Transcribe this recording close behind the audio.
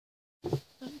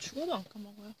죽어도 안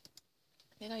까먹어요.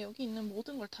 내가 여기 있는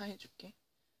모든 걸 다 해줄게.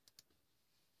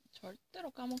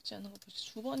 절대로 까먹지 않는 거 보지.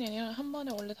 두 번이 아니라 한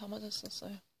번에 원래 다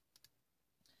맞았었어요.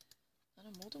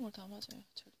 나는 모든 걸 다 맞아요.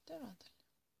 절대로 안 틀려.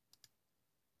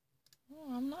 Oh,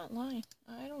 I'm not lying.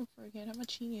 I don't forget. I'm a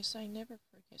genius. I never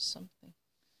forget something.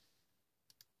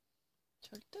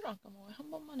 절대로 안 까먹어요.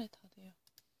 한 번만에 다 돼요.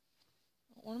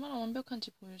 얼마나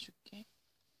완벽한지 보여줄게.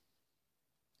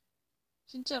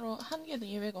 진짜로 한 개도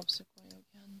예외가 없을 거예요.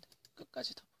 여기 하는데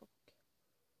끝까지 다 풀어볼게요.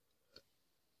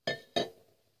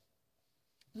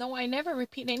 No, I never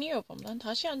repeat any of them. 난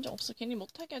다시 한 적 없어. 괜히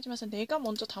못하게 하지 마세요. 내가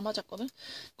먼저 다 맞았거든.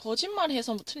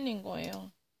 거짓말해서 틀린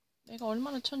거예요. 내가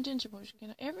얼마나 천재인지 보여줄게.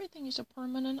 Everything is a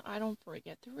permanent. I don't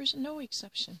forget. There is no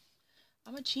exception.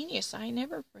 I'm a genius. I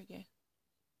never forget.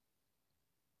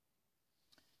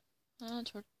 아,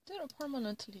 절대로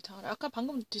permanently 다 알아. 아까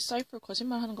방금 decipher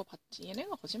거짓말하는 거 봤지?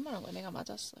 얘네가 거짓말한 거야. 내가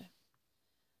맞았어요.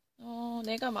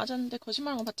 내가 맞았는데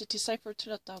거짓말한 거 봤지? decipher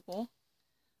틀렸다고.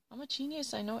 I'm a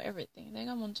genius. I know everything.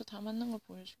 내가 먼저 다 맞는 걸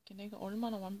보여줄게. 내가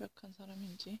얼마나 완벽한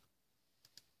사람인지.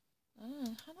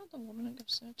 나는 하나도 모르는 게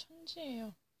없어요.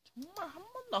 천지예요. 정말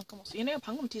한 번도 안 까먹었어. 얘네가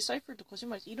방금 decipher도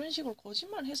거짓말했어. 이런 식으로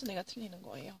거짓말해서 내가 틀리는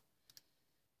거예요.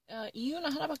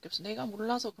 이유는 하나밖에 없어. 내가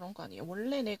몰라서 그런 거 아니에요.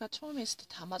 원래 내가 처음에 했을 때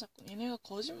다 맞았고 얘네가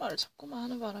거짓말을 자꾸만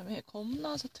하는 바람에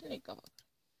겁나서 틀릴까 봐.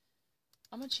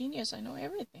 I'm a genius. I know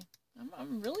everything.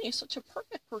 I'm really such a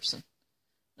perfect person.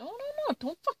 No.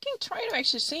 Don't fucking try to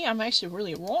actually say I'm actually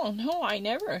really wrong. No, I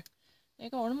never.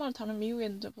 내가 얼마나 다른 미국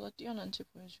애들보다 뛰어난지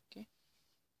보여줄게.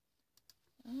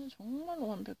 나는 정말로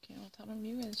완벽해요. 다른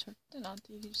미국 애들 절대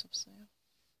나한테 이길 수 없어요.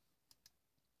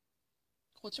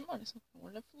 거짓말해서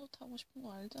원래 플로트 하고 싶은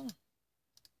거 알잖아.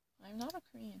 I'm not a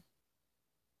Korean.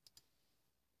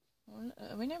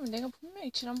 왜냐면 내가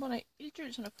분명히 지난번에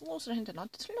일주일 전에 플로트를 했는데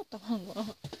나한테 틀렸다고 하는 거야.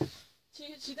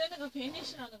 지대내가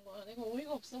베니시라는 거야. 내가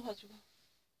어이가 없어가지고.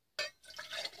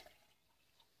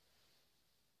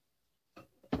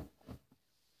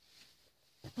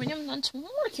 왜냐면 난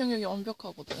정말 기억력이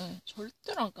완벽하거든.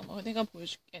 절대로 안 까먹어. 내가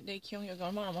보여줄게. 내 기억력이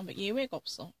얼마나 완벽해. 예외가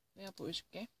없어. 내가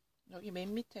보여줄게. 여기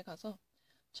맨 밑에 가서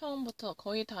처음부터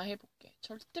거의 다 해볼게.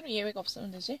 절대로 예외가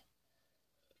없으면 되지?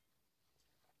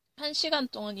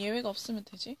 1시간 동안 예외가 없으면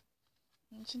되지?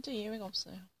 진짜 예외가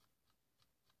없어요.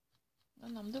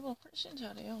 난 남들보다 훨씬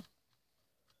잘해요.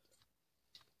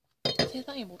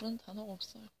 세상에 모르는 단어가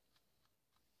없어요.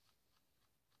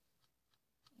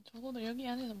 적어도 여기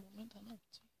안에서 모르는 단어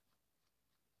없지.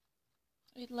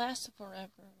 It lasts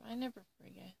forever. I never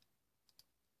forget.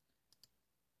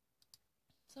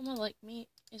 Someone like me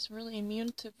is really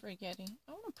immune to forgetting.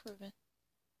 I want to prove it.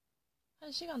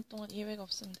 1시간 동안 예외가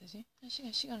없으면 되지.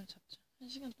 1시간 시간을 잡자.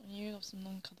 1시간 동안 예외가 없으면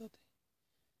난 가도 돼.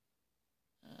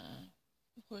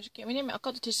 보여줄게. 왜냐면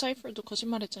아까도 decipher도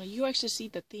거짓말했잖아. You actually see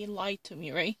that they lied to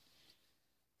me, right?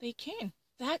 They can.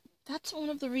 That's one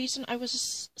of the reasons I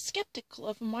was skeptical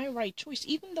of my right choice,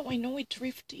 even though I know it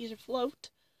drift is a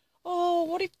float. Oh,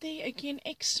 what if they again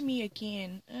X me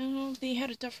again? Oh, they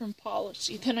had a different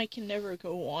policy, then I can never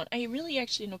go on. I really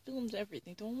actually know films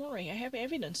everything. Don't worry, I have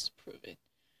evidence to prove it.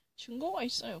 증거가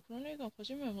있어요. 그런 애가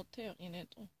거짓말 못해요,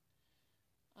 얘네도.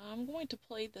 I'm going to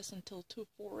play this until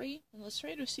 2:40, and let's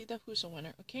try to see that who's the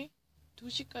winner, okay?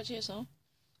 2시까지 해서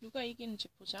누가 이기는지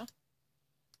보자.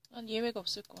 난 예외가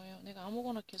없을 거예요. 내가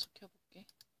아무거나 계속 해볼게.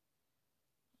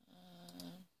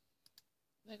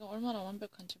 내가 얼마나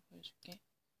완벽한지 보여줄게.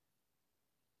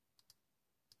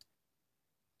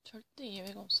 절대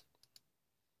예외가 없을 거야.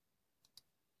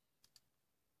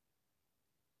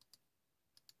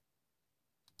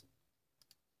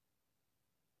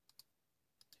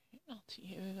 나한테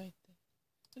예외가 있대.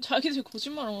 자기들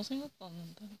거짓말한 거 생각도 안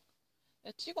난다.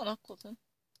 내가 찍어놨거든.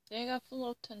 내가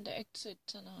플로트인데 X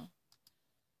있잖아.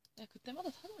 내가 그때마다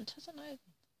사람을 찾아놔야 돼.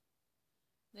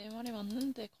 내 말이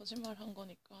맞는데 거짓말 한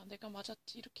거니까 내가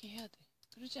맞았지 이렇게 해야 돼.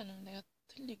 그러지 않으면 내가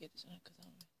틀리게 되잖아, 그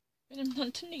다음에. 왜냐면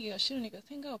난 틀리기가 싫으니까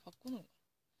생각을 바꾸는 거야.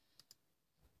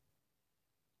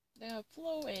 내가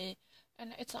flow에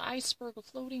and it's an iceberg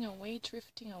floating away,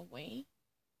 drifting away.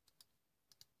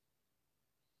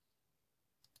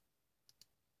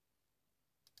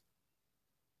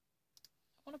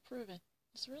 I want to prove it.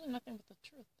 It's really nothing but the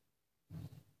truth.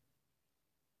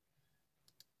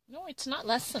 No, it's not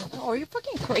lessened. Oh, are you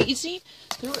fucking crazy?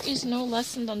 There is no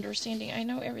lessened understanding. I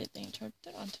know everything.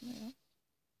 절대로 안 틀려요.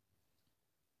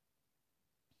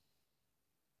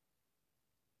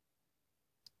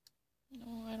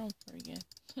 No, I don't forget.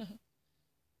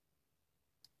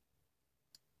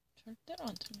 절대로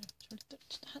안 틀려. 절대로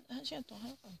한 시간 동안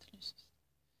하나도 안 틀릴 수 있어.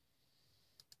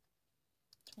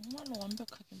 정말로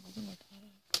완벽하게 모든 걸 다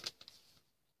알아요.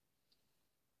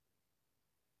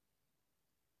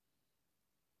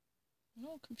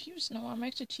 No, confused. No, I'm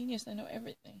actually genius. I know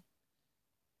everything.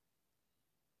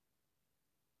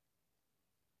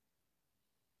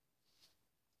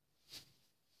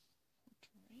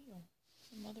 Portrayal.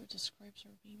 The mother describes her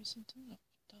baby symptom of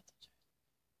death.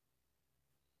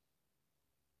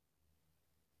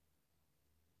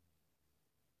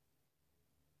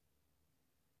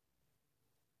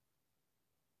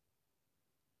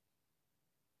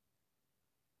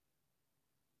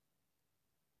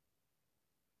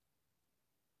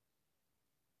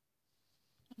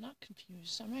 I'm not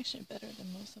confused. I'm actually better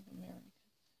than most of America.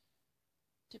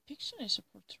 Depiction is a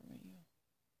portrayal.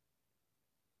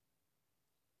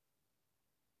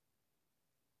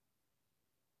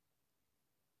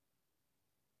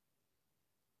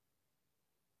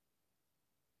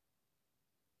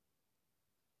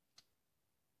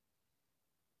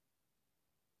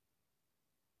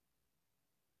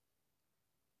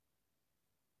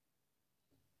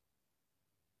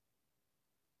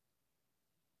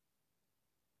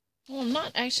 Oh, I'm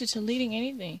not actually deleting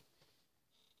anything.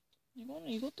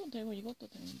 이것도 되고 이것도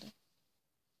되는데.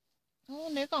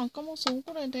 내가 안 까먹어서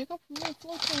억울해. 내가 분명히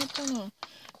플로팅 했잖아.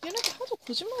 얘네가 하도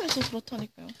거짓말해서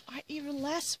그렇다니까요. It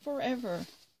lasts forever.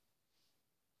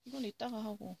 이건 이따가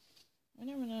하고.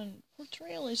 왜냐면은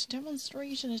portrayal is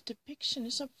demonstration, is depiction,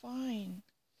 is a fine.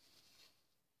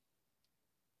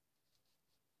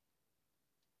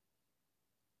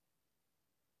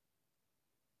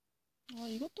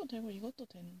 이것도 되고 이것도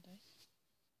되는데.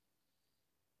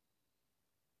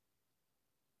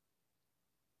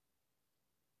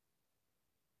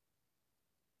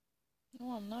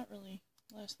 No, I'm not really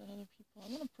less than other people.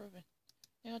 I'm gonna prove it.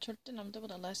 내가 절대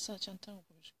남들보다 less 하지 않다는 거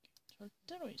보여줄게.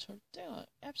 절대가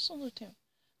absolute.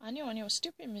 아니요.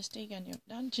 stupid mistake 아니요.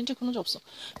 난 진짜 그런 적 없어.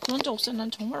 그런 적 없어요. 난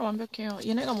정말 완벽해요.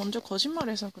 얘네가 먼저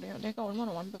거짓말해서 그래요. 내가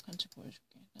얼마나 완벽한지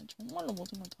보여줄게. 난 정말로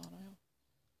모든 걸 다 알아요.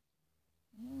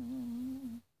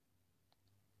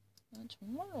 난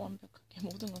정말로 완벽하게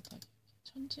모든 걸 다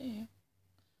천재예요.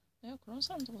 내가 그런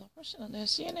사람들보다 훨씬 내가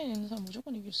CNN에 있는 사람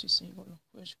무조건 이길 수 있어. 이걸로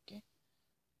보여줄게.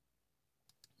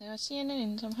 내가 CNN에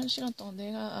있는 사람 1시간 동안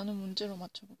내가 아는 문제로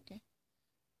맞춰볼게.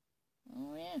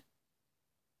 Yeah.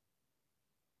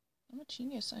 I'm a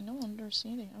genius. I know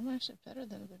understanding. I'm actually better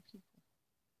than other people.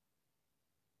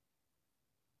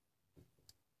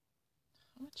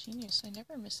 I'm a genius. I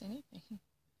never miss anything.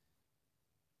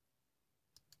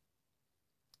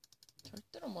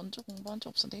 절대로 먼저 공부한 적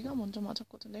없어. 내가 먼저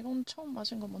맞았거든. 내가 오늘 처음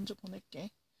맞은 거 먼저 보낼게.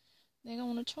 내가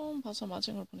오늘 처음 봐서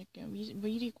맞은 걸 보낼게요.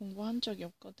 미리 공부한 적이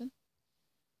없거든.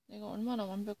 내가 얼마나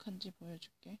완벽한지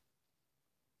보여줄게.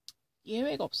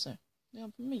 예외가 없어요. 내가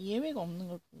분명히 예외가 없는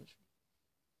걸 보여줘.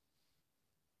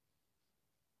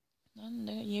 나는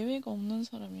내가 예외가 없는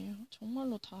사람이에요.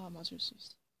 정말로 다 맞을 수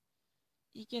있어.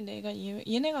 이게 내가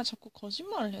얘네가 자꾸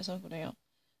거짓말을 해서 그래요.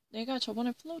 내가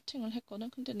저번에 플로팅을 했거든.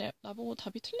 근데 나보고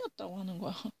답이 틀렸다고 하는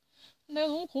거야. 내가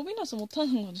너무 겁이 나서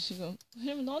못하는 거지, 지금.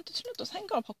 왜냐면 너한테 틀렸다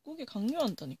생각을 바꾸게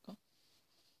강요한다니까.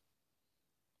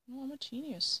 No, I'm a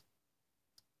genius.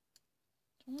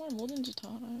 정말 뭐든지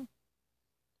다 알아요.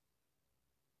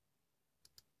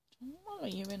 정말로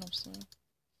예외는 없어요.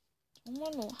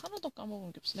 정말로 하나도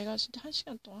까먹은 게 없어. 내가 진짜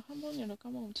 1시간 동안 한 번이라도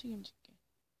까먹으면 책임질게.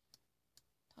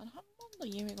 단 한 번도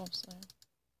예외가 없어요.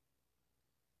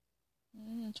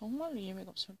 정말로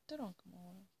예외가 없어. 절대로 안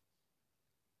까먹어요.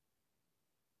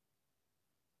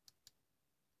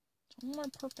 정말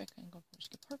퍼펙트한 걸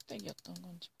보여줄게. 퍼펙트였던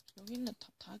건지. 여기 있는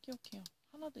답 다 기억해요.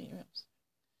 하나도 예외 없어요.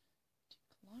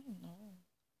 decline, no.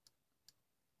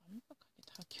 완벽하게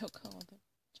다 기억하거든.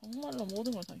 정말로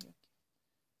모든 걸 다 기억해.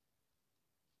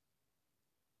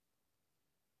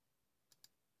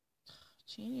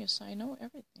 Genius, I know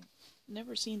everything.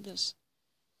 Never seen this.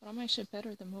 But I'm actually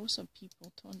better than most of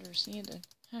people to understand it.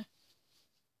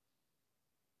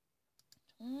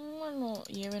 정말로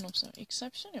예외는 없어요.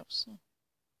 exception이 없어.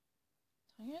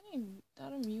 당연히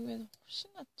다른 미국에서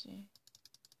훨씬 낫지.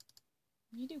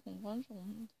 미리 공부한 적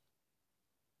없는데.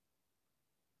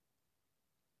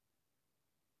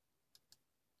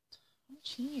 I'm a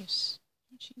genius.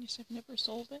 I'm a genius. I've never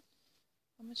solved it.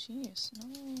 I'm a genius. No,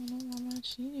 I'm a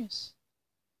genius.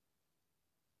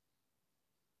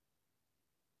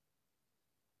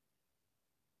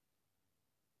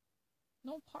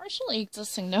 No partially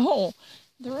existing. No.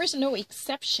 There is no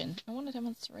exception. I want to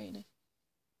demonstrate it.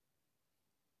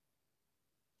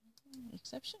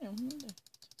 exception이 없는데.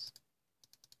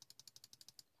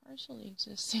 partially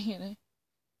existing이네.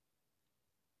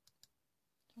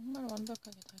 정말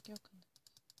완벽하게 다 기억한다.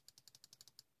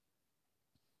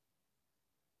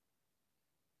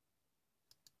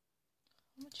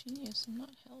 I'm a genius. I'm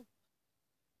not help.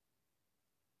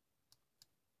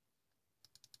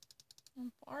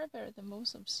 I'm far better than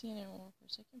most of CNN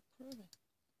workers. I can prove it.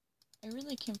 I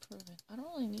really can prove it. I don't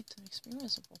really need to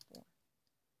experience it before.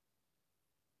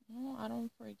 No, I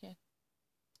don't forget.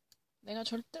 내가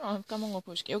절대로 안 까먹은 거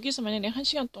보여줄게. 여기서 만약에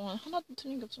 1시간 동안 하나도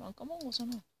틀린 게 없으면 안 까먹은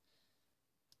거잖아.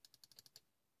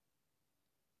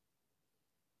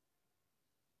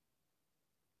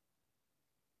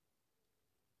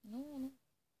 No.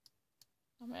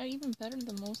 I'm even better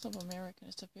than most of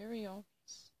Americans. It's very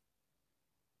obvious.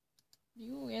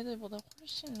 미국 애들보다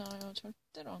훨씬 나아요.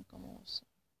 절대로 안 까먹었어.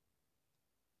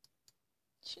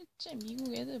 실제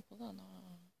미국 애들보다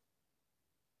나아.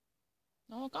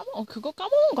 그거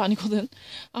까먹은 거 아니거든.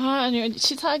 아니요.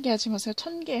 치사하게 하지 마세요.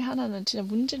 1000개 하나는 진짜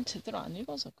문제를 제대로 안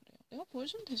읽어서 그래요. 내가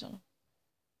보여주면 되잖아.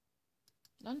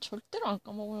 난 절대로 안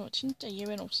까먹어요. 진짜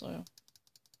예외는 없어요.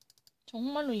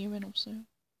 정말로 예외는 없어요.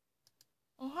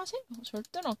 하세요.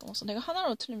 절대로 안 까먹었어. 내가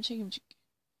하나라도 틀리면 책임질게.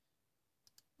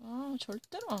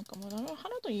 절대로 안 까먹어. 나는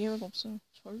하나도 예외가 없어요.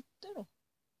 절대로.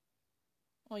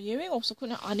 예외가 없어.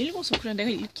 그냥 안 읽어서. 그냥 내가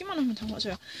읽기만 하면 다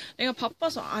맞아요. 내가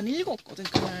바빠서 안 읽었거든.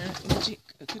 그날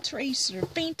그 트레이스를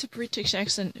페인트 브리티시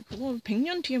액센트 그거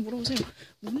 100년 뒤에 물어보세요.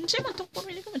 문제만 똑바로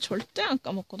읽으면 절대 안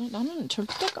까먹거든. 나는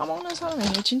절대 까먹는 사람이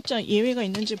아니에요. 진짜 예외가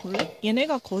있는지 볼래?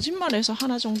 얘네가 거짓말해서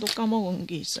하나 정도 까먹은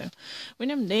게 있어요.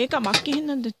 왜냐면 내가 맞게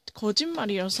했는데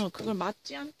거짓말이어서 그걸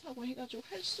맞지 않다고 해가지고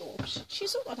할 수 없이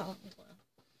취소가 당하는 거야.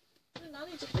 근데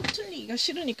나는 이제 또 틀리기가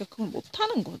싫으니까 그걸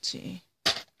못하는 거지.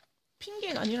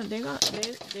 핑계가 아니라 내가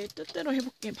내 뜻대로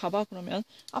해볼게. 봐봐. 그러면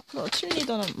앞으로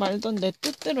틀리든 말든 내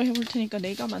뜻대로 해볼 테니까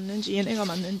내가 맞는지 얘네가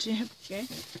맞는지 해볼게.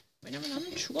 왜냐면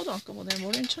나는 죽어도 안 까먹어. 내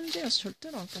머리는 천재여서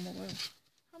절대로 안 까먹어요.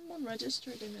 한번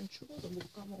레지스터 되면 죽어도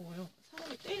못 까먹어요.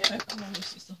 사람이 때려야 까먹을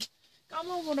수 있어.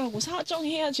 까먹으라고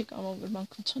사정해야지 까먹을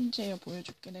만큼 천재예요.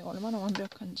 보여줄게. 내가 얼마나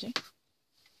완벽한지.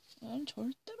 난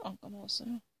절대로 안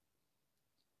까먹었어요.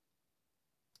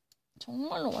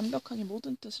 정말로 완벽하게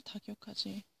모든 뜻을 다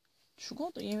기억하지.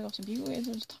 죽어도 예외가 없어. 미국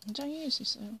애들도 당장 이길 수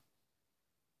있어요.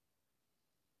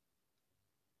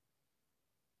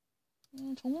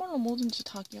 정말로 뭐든지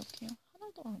다 기억해요.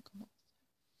 하나도 안 까먹었어요.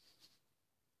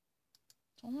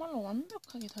 정말로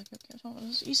완벽하게 다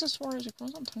기억해요. 이스 수아레즈 그런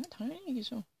사람 당연히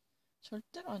이기죠.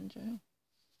 절대로 안 져요.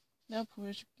 내가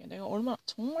보여줄게. 내가 얼마나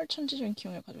정말 천재적인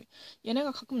기억을 가지고.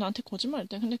 얘네가 가끔 나한테 거짓말할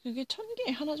때 근데 그게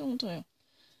 1000개에 하나 정도예요.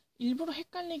 일부러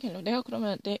헷갈리게 하려고. 내가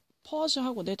그러면 내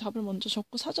퍼즈하고 내 답을 먼저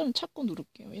적고 사전을 찾고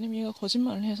누를게요. 왜냐면 얘가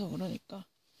거짓말을 해서 그러니까.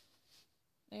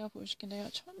 내가 보여줄게. 내가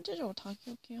천재적으로 다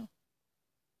기억해요.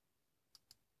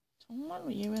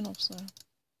 정말로 예외는 없어요.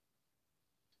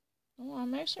 No,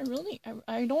 I'm actually really,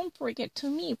 I don't forget. To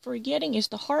me, forgetting is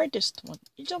the hardest one.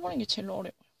 잊어버리는 게 제일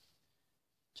어려워요.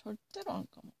 절대로 안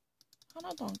까먹어.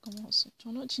 하나도 안 까먹었어요.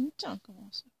 저는 진짜 안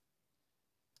까먹었어요.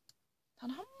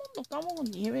 단 한 번도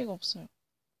까먹은 예외가 없어요.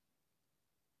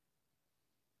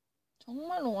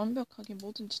 정말로 완벽하게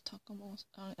뭐든지 다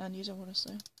까먹었어요. 안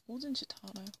잊어버렸어요. 뭐든지 다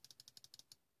알아요.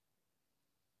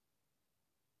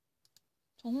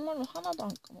 정말로 하나도 안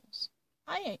까먹었어요.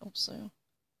 아예 없어요.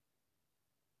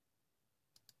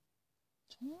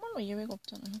 정말로 예외가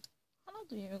없잖아요.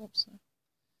 하나도 예외가 없어요.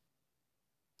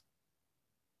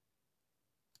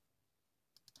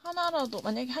 하나라도,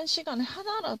 만약에 1시간에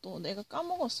하나라도 내가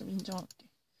까먹었으면 인정할게.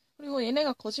 그리고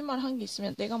얘네가 거짓말 한 게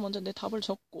있으면 내가 먼저 내 답을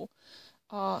적고,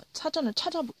 사전을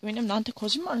찾아보, 왜냐면 나한테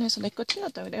거짓말을 해서 내 거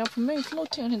틀렸다고. 내가 분명히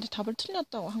플로팅을 했는데 답을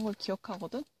틀렸다고 한 걸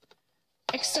기억하거든?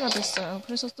 X가 됐어요.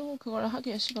 그래서 또 그걸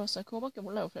하기 싫었어요. 그거밖에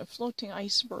몰라요. 그냥 floating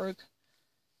iceberg.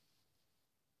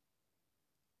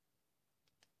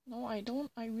 No, I don't.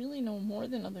 I really know more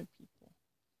than other people.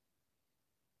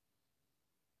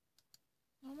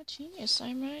 I'm a genius.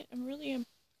 I'm really a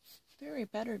very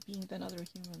better being than other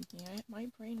human being. My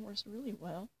brain works really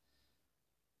well.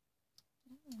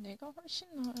 내가 훨씬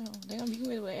나아요. 내가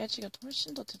미국에도 에지가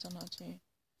훨씬 더 대단하지.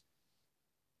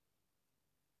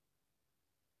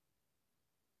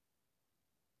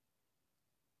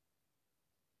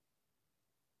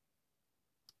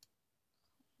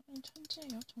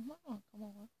 천재예요. 정말로 안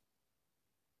까먹어요.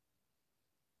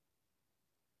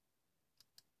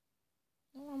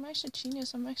 No, I'm actually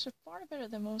genius. I'm actually far better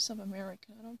than most of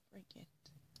America. I don't forget.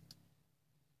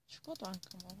 죽어도 안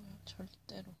까먹어요.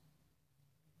 절대로.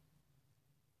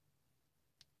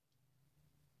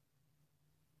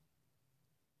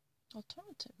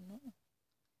 Alternative, no.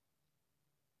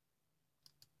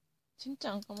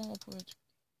 진짜 안 까먹은 거 보여줄게.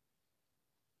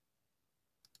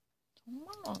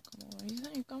 정말로 안 까먹어요. 이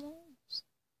사람이 까먹은 거 없어.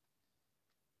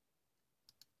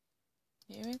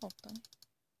 예외가 없다니.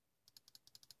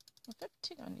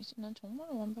 팩트가 아니지. 난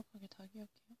정말로 완벽하게 다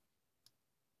기억해요.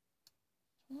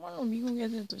 정말로 미국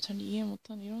애들도 잘 이해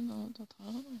못하는 이런 단어도 다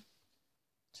알아요.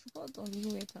 죽어도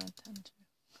미국 애들한테 안 줘요.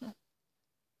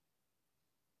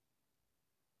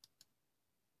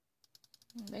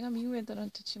 내가 미국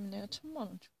애들한테 지금 내가 1,000만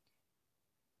원 줄게.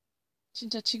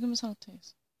 진짜 지금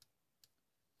상태에서.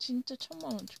 진짜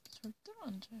 1,000만 원 줄게. 절대로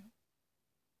안 줘요.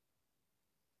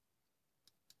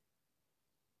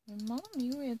 웬만한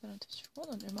미국 애들한테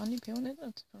죽어도 돼. 많이 배운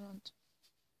애들한테 별로 안 줘.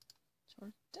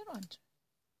 절대로 안 줘.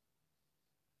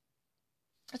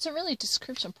 It's a really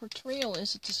description. Portrayal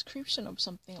is a description of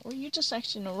something. Or you just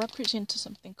actually represent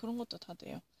something. 그런 것도 다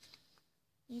돼요.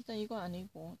 일단 이거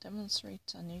아니고,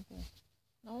 demonstrate 아니고.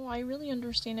 No, I really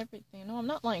understand everything. No, I'm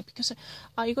not lying. Because,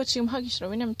 이거 지금 하기 싫어.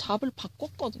 왜냐면 답을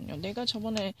바꿨거든요. 내가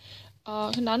저번에,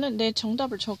 나는 내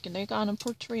정답을 적을게. 내가 아는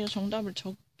portrayal 정답을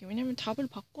적을게. 왜냐면 답을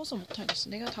바꿔서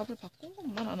못하겠어. 내가 답을 바꾼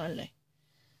것만 안 할래.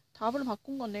 답을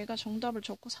바꾼 건 내가 정답을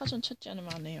적고 사전 찾지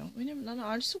않으면 안 해요. 왜냐면 나는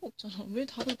알 수가 없잖아. 왜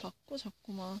답을 바꿔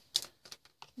자꾸만.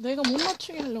 내가 못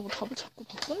맞추게 하려고 답을 자꾸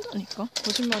바꾼다니까.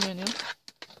 거짓말이 아니라.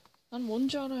 난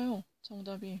뭔지 알아요.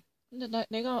 정답이. 근데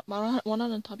내가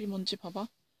원하는 답이 뭔지 봐봐.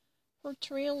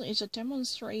 Portrayal is a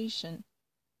demonstration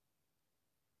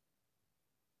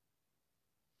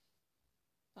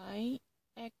by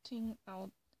acting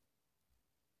out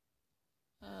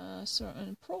a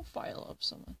certain profile of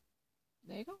someone.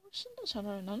 내가 훨씬 더 잘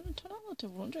알아요. 나는 트라우마한테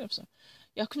물은 적이 없어요.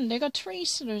 야, 그럼 내가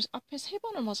트레이스를 앞에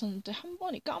 3번을 맞았는데 한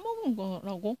번이 까먹은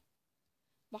거라고?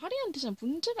 말이 안 되잖아.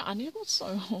 문제를 안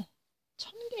읽었어요.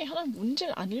 1,000개에 하나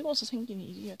문제를 안 읽어서 생긴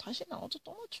일이에요. 다시 나와서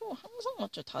또 맞춰. 항상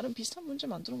맞죠. 다른 비슷한 문제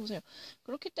만들어보세요.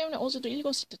 그렇기 때문에 어제도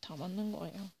읽었을 때 다 맞는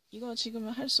거예요. 이거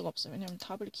지금은 할 수가 없어요. 왜냐면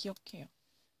답을 기억해요.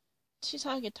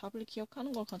 치사하게 답을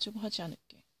기억하는 걸 가지고 하지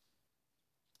않을게.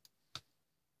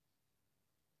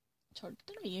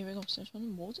 절대로 예외가 없어요.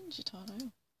 저는 뭐든지 다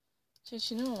알아요. 제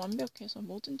지능은 완벽해서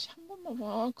뭐든지 한 번만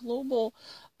봐. Global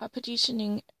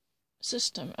Positioning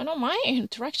System. I know my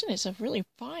direction is really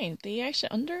fine. They actually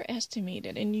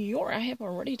underestimated. In New York, I have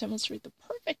already demonstrated the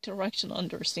perfect direction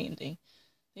understanding.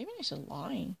 They've been actually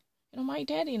lying. My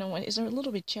dad, is a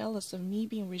little bit jealous of me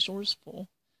being resourceful.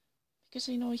 Because,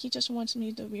 he just wants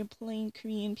me to be playing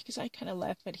Korean because I kind of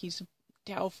laugh at his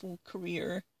doubtful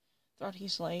career throughout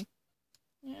his life.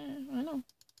 Yeah, I know.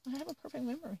 I have a perfect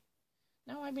memory.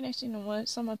 Now I've been actually,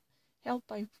 somewhat helped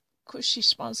by cushy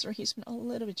sponsor. He's been a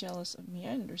little bit jealous of me.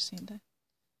 I understand that.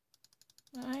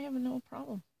 But I have no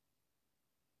problem.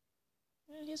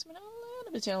 He's been a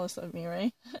little bit jealous of me,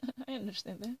 right? I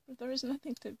understand that. But there is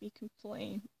nothing to be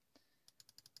complained.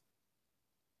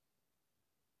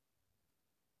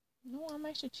 No, I'm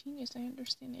actually a genius. I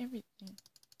understand everything.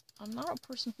 I'm not a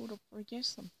person who would forget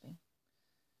something.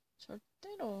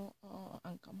 절대로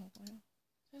안 까먹어요.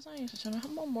 세상에서 저는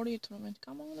한 번 머리에 들어오면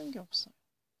까먹는 게 없어요.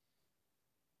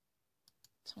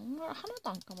 정말 하나도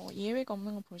안 까먹어. 예외가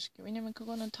없는 거 보여줄게. 왜냐면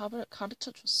그거는 답을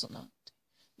가르쳐줬어 나한테.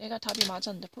 내가 답이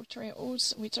맞았는데 portray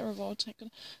which are about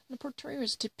the portrayal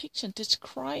is depiction,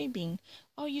 describing.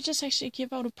 Oh, you just actually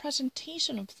give out a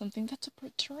presentation of something. That's a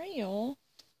portrayal,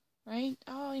 right?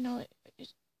 Oh,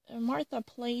 Martha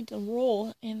played the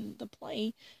role in the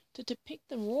play to depict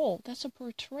the role. That's a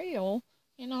portrayal.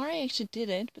 And I actually did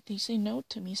it, but they say no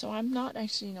to me. So I'm not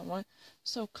actually,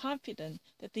 so confident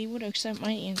that they would accept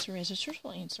my answer as a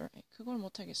truthful answer. 그걸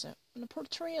못 하겠어요. 근데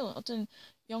portrayal, 어떤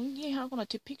연기하거나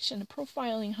depiction,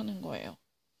 profiling 하는 거예요.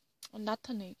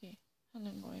 나타내게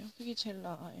하는 거예요. 그게 제일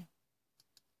나아요.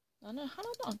 나는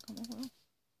하나도 안 까먹어요.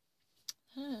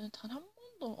 단 한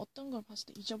번도 어떤 걸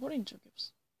봤을 때 잊어버린 적이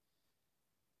없어.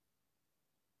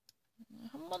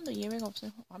 한 번도 예외가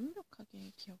없어요.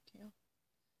 완벽하게 기억해요.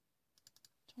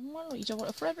 정말로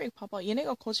잊어버려. 프레드릭 봐봐.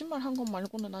 얘네가 거짓말 한 것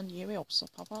말고는 난 예외 없어.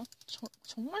 봐봐.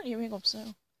 정말 예외가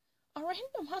없어요.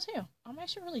 랜덤 하세요. I'm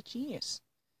actually really genius.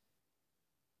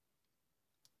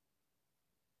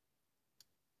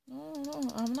 No,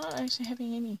 I'm not actually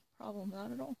having any problem.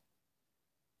 Not at all.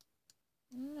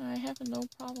 I have no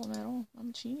problem at all.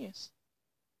 I'm genius.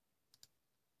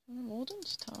 저는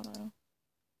뭐든지 다 알아요.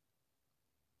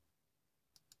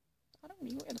 다른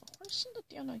미국 애들 훨씬 더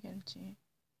뛰어나게 알지.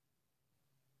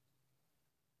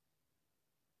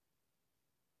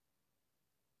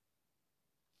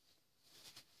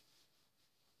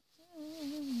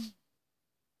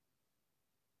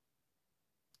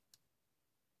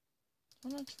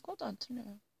 저는 죽어도 안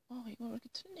틀려요. 이거 왜 이렇게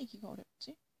틀리기가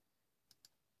어렵지?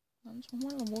 난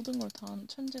정말로 모든 걸 다 아는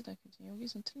천재다, 그지?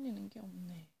 여기선 틀리는 게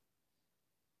없네.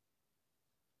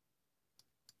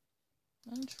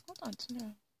 난 죽어도 안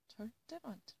틀려요. 절대로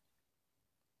안 틀려요.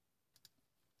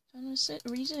 저는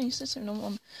리즈닝 시스템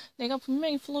너무 내가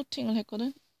분명히 플로팅을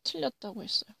했거든? 틀렸다고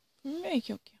했어요. 분명히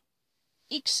기억해요.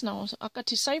 X 나와서 아까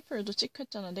decipher도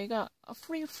찍혔잖아. 내가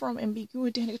free from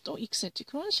ambiguity 하니까 또 X 했지.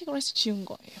 그런 식으로 해서 지운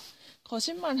거예요.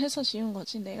 거짓말해서 지운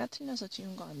거지 내가 틀려서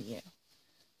지운 거 아니에요.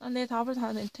 난 내 답을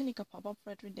다 낼 테니까 봐봐,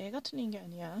 프레드리. 내가 틀린 게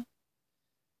아니야.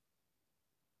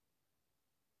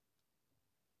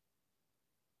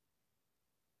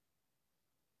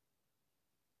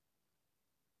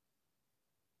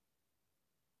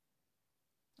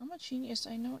 I'm a genius.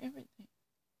 I know everything.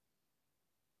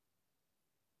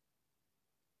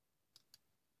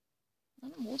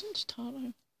 나는 뭐든지 다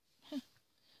알아요.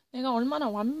 내가 얼마나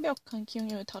완벽한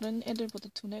기억력을 다른 애들보다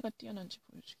두뇌가 뛰어난지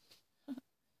보여줄게.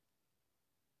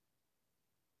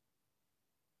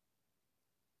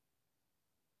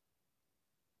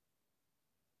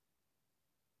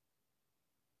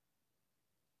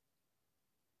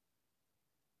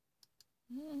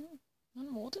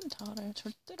 나는 뭐든 다 알아요.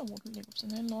 절대로 모를 리가 없어.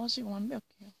 난 너지금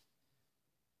완벽해요.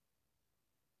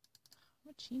 I'm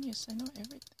a genius. I know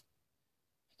everything.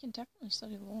 I can definitely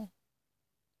study law.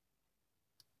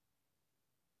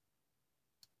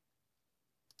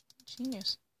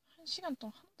 Genius. 1시간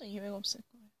동안 하나도 예외가 없을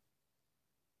거예요.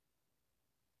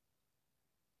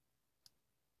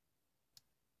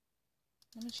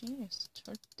 I'm a genius.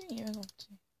 절대 예외가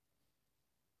없지.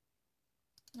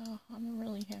 No, I'm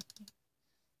really happy.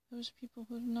 Those people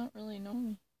who do not really know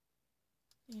me.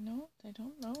 They know they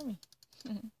don't know me.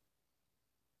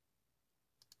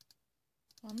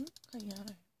 완벽하게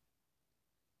알아요.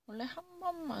 원래 한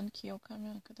번만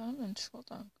기억하면 그 다음엔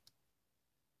죽어도 안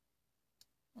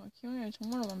가. 기억력이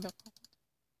정말로 완벽하거든.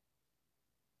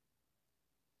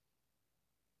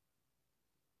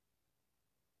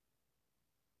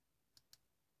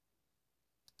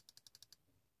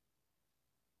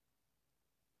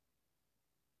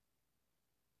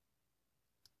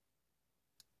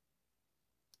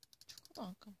 죽어도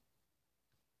안 가.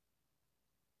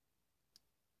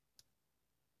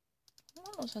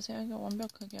 정말로 자세하게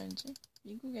완벽하게 알지?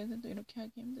 미국 애들도 이렇게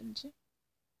하기 힘들지?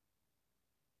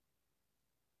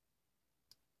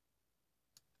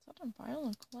 Sudden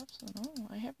violent collapse? No,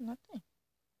 I have nothing.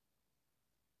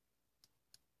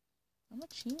 I'm a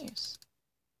genius.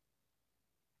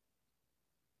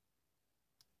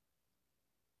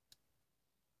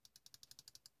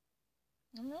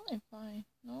 I'm really fine.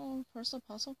 No, 벌써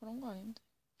봐서 그런 거 아닌데.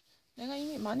 내가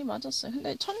이미 많이 맞았어요.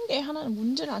 근데 1000개 하나는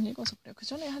문제를 안 읽어서 그래요. 그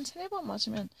전에 한 3번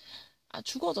맞으면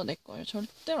죽어도 내 거예요.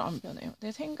 절대로 안 변해요.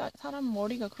 내 생각, 사람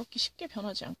머리가 그렇게 쉽게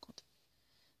변하지 않거든.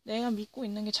 내가 믿고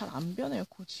있는 게 잘 안 변해요,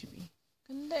 고집이.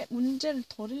 근데 문제를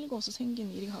덜 읽어서 생긴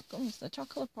일이 가끔 있어요.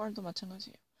 초콜릿 바도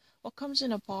마찬가지예요. What comes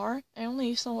in a bar? I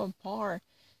only saw a bar.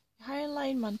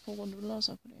 하이라이트만 보고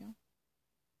눌러서 그래요.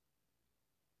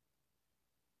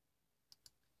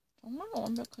 정말로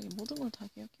완벽하게 모든 걸 다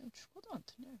기억해요. 죽어도 안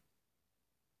틀려요.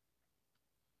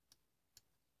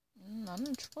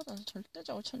 나는 죽어도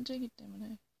절대적으로 천재이기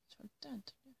때문에 절대 안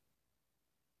틀려요.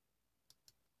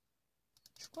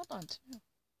 죽어도 안 틀려요.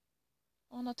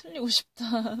 나 틀리고 싶다.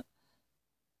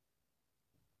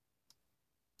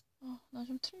 나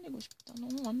좀 틀리고 싶다.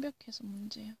 너무 완벽해서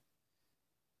문제야.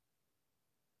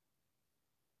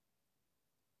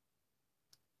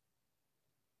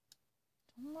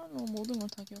 정말로 모든 걸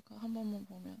다 기억하고 한 번만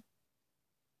보면.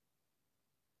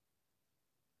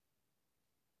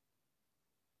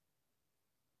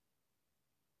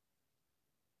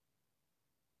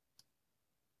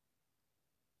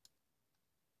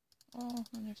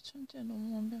 난 역시 천재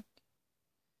너무 완벽해.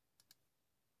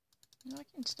 I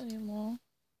can study law.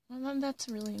 Well, that's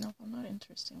really enough. I'm not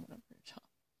interested in whatever your job.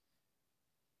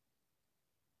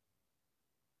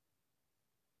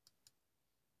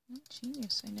 I'm a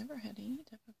genius. I never had any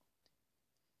difficulty.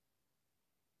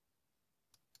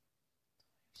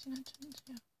 역시 난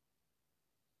천재야.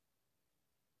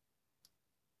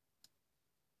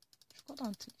 죽어도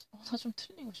안 틀리지. 나 좀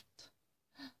틀리고 싶다.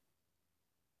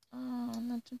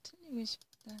 난 좀 틀리고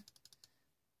싶다.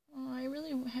 I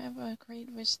really have a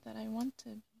great wish that I want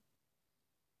to be.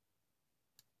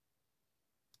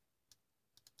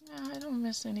 I don't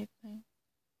miss anything.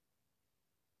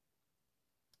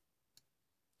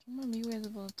 정말 미국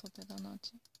애들보다 더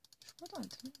대단하지. 죽어도 안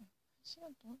틀려요.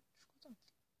 1시간 동안 죽어도 안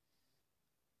틀려요.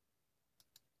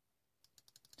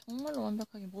 정말로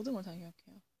완벽하게 모든 걸 다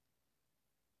기억해요.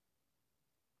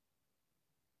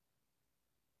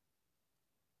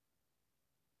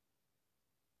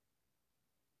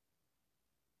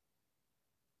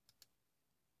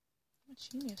 I'm a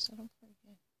genius. I don't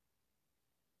forget.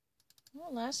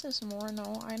 Less is more.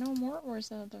 No, I know more words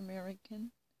than the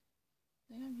American.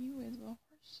 내가 미국에서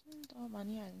훨씬 더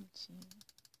많이 알지.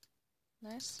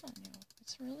 Less 아니요.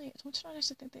 It's really. Don't you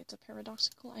understand that it's a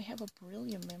paradoxical? I have a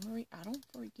brilliant memory. I don't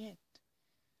forget.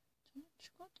 저는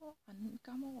죽어도 안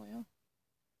까먹어요.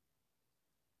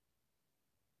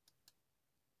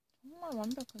 정말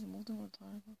완벽하게 모든 걸 다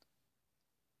알거든.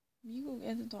 미국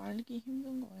애들도 알기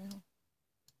힘든 거예요.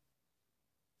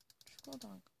 죽어도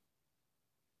안 까먹어.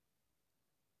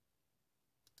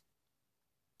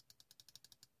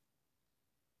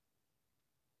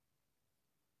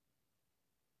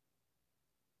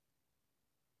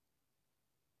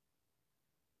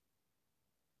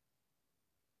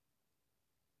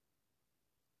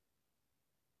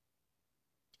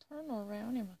 Turn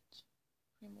around이 맞지.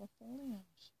 그게 뭐 falling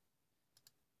out이.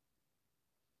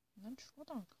 난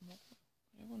죽어도 안 까먹어.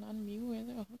 그리고 나는 미국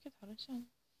애들과 그렇게 다르지 않아.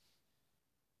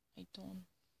 I don't.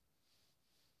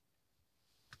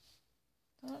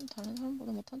 다른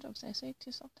사람보다 못한 적 없어.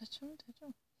 SAT 싹 다 치면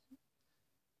되죠.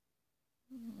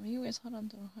 미국에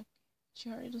사람들은 할게.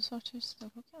 GRE도 수학 칠 수 있어.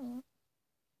 그렇게 안 와.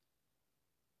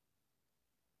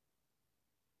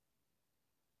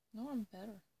 No, I'm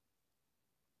better.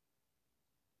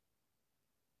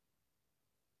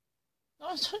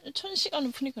 천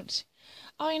시간을 푸니까 그렇지.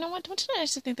 You know what? Don't you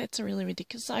actually think that's really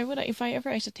ridiculous? If I ever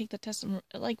actually take the test in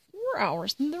like 4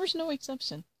 hours, then there's no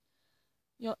exception.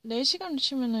 4시간을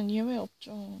치면은 예외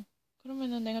없죠.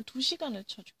 그러면은 내가 2시간을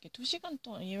쳐줄게. 2시간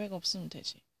동안 예외가 없으면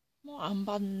되지. 뭐 안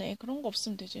받네. 그런 거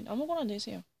없으면 되지. 아무거나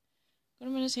내세요.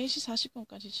 그러면은 3시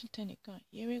 40분까지 칠 테니까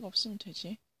예외가 없으면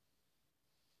되지.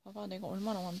 봐봐, 내가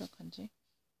얼마나 완벽한지.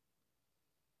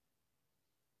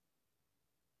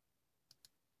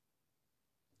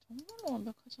 정말로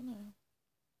완벽하잖아요.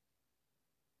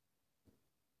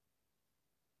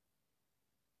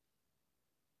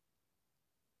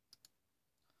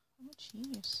 I'm a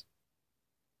genius.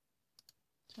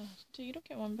 자, 진짜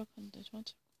이렇게 완벽한데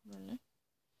저한테 그럴래?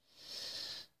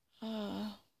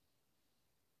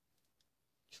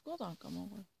 죽어도 안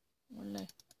까먹어요.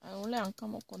 원래 안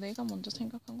까먹고 내가 먼저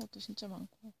생각한 것도 진짜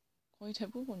많고 거의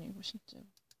대부분이고 실제로.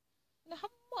 근데 한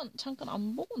번 잠깐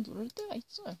안 보고 누를 때가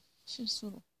있어요.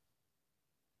 실수로.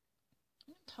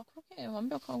 그냥 다 그렇게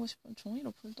완벽하고 싶으면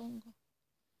종이로 풀던가.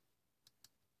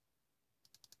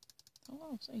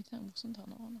 상관없어. 이상 무슨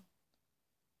단어가 나.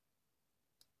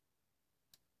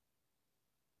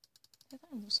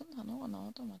 세상에 무슨 단어가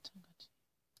나와도 마찬가지.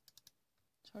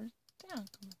 절대 안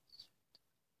까먹었어.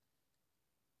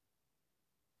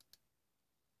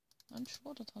 난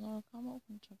죽어도 단어를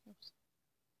까먹은 적이 없어.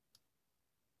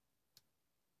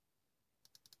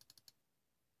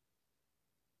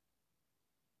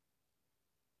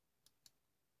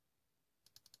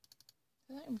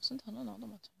 세상에 무슨 단어 나와도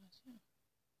마찬가지야.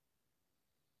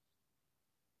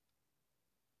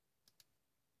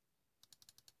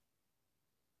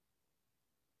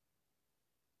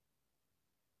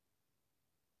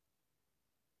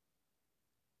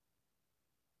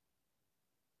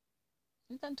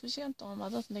 일단 2시간 동안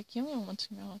맞아서 내 기억력만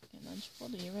증명할게. 난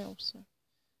죽어도 예외 없어요.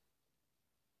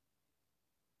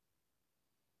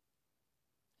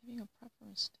 Having a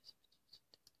preference.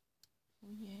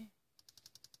 오예.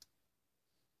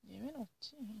 예외는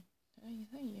없지. 내가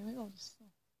이상히 예외가 어딨어.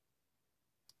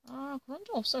 그런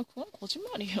적 없어요. 그건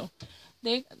거짓말이에요.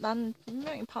 난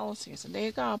분명히 파워스가 있어.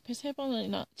 내가 앞에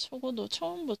 3번이나 적어도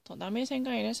처음부터 남의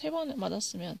생각에 3번을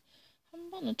맞았으면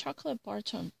한 번은 초콜릿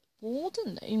바처럼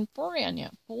모든 인포이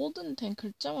아니야. 모든 된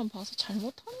글자만 봐서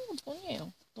잘못하는 것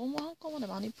뿐이에요. 너무 한꺼번에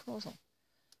많이 풀어서.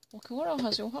 그거랑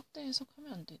가지고 확대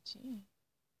해석하면 안 되지.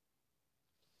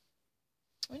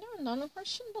 왜냐면 나는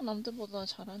훨씬 더 남들보다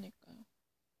잘하니까요.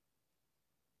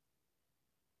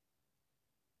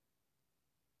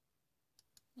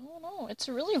 No, it's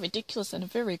a really ridiculous and a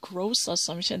very gross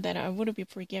assumption that I would be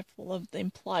forgetful of the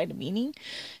implied meaning.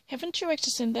 Haven't you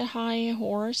actually seen that high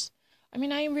horse? I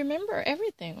mean, I remember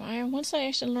everything. Once I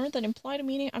actually learned that implied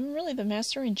meaning, I'm really the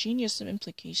master and genius of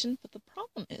implication. But the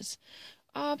problem is,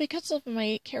 because of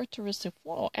my characteristic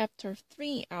flaw, after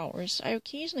 3 hours, I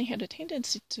occasionally had a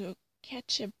tendency to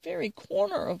catch a very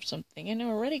corner of something and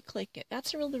already click it.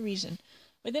 That's really the reason.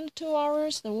 Within 2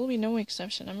 hours, there will be no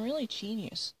exception. I'm really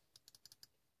genius.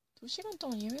 2시간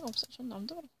동안 예외가 없어. 전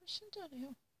남들보다 훨씬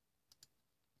잘해요.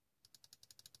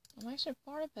 I'm actually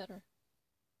far better.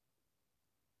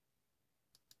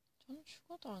 저는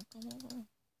죽어도 안 까먹어요.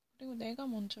 그리고 내가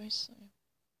먼저 했어요.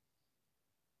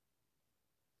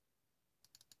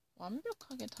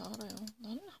 완벽하게 다 알아요.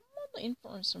 나는 한 번도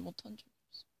인퍼런스를 못한 적이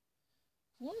없어.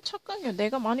 그건 착각이야.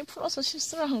 내가 많이 풀어서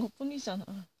실수를 한 것 뿐이잖아.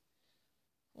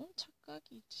 그건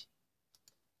착각이지.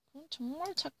 그건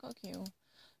정말 착각이에요.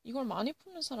 이걸 많이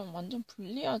푸는 사람 완전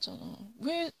불리하잖아.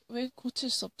 왜 고칠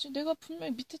수 없지? 내가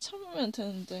분명히 밑에 참으면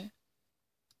되는데.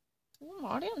 그건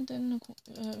말이 안 되는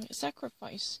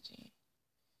sacrifice지.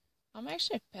 I'm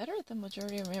actually better than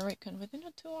majority American. Within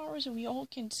the 2 hours, we all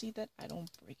can see that I don't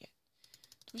forget.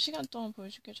 2시간 동안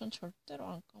보여줄게. 전 절대로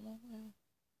안 까먹어요.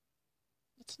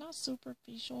 It's not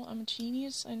superficial. I'm a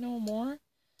genius. I know more.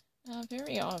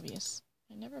 Very obvious.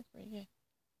 I never forget.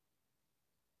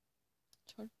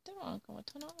 절대로 안 까먹어.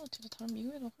 턴아웃도 다른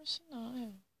미국에도 훨씬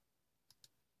나아요.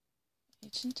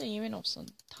 진짜 예외는 없어.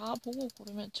 다 보고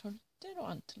고르면 절대로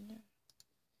안 틀려요.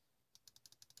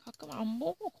 가끔 안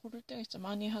보고 고를 때가 있어.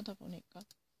 많이 하다 보니까.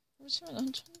 그렇지만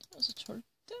난 천재라서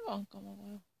절대로 안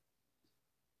까먹어요.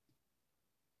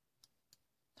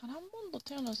 단 한 번도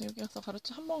태어나서 여기 와서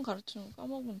한 번 가르치는 거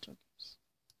까먹은 적이 없어.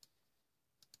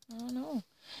 I don't know.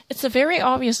 It's very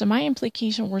obvious that my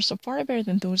implication were so far better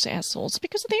than those assholes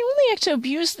because they only actually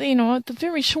abuse the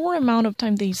very short amount of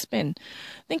time they spend.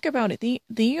 Think about it.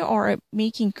 They are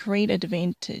making great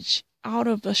advantage out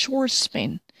of a short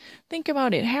span. Think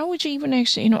about it. How would you even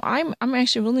actually, I'm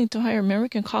actually willing to hire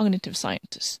American cognitive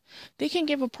scientists. They can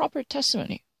give a proper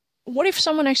testimony. What if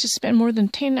someone actually spent more than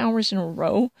 10 hours in a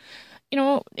row?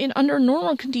 Under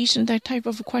normal conditions, that type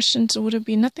of questions would have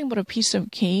been nothing but a piece of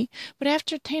cake. But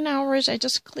after 10 hours, I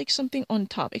just click something on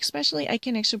top. Especially, I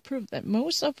can actually prove that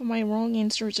most of my wrong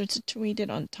answers are situated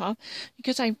on top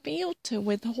because I failed to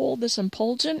withhold this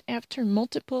impulsion after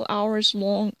multiple hours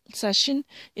long session.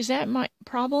 Is that my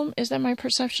problem? Is that my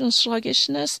perception of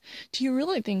sluggishness? Do you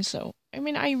really think so? I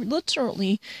mean, I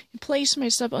literally placed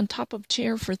myself on top of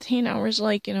chair for 10 hours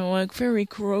like, a very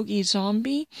groggy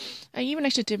zombie. I even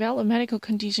actually developed a medical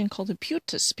condition called a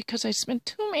putus because I spent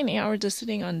too many hours just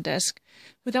sitting on desk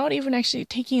without even actually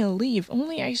taking a leave.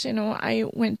 Only actually, I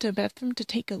went to the bathroom to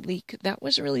take a leak. That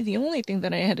was really the only thing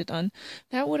that I had done.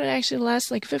 That would actually last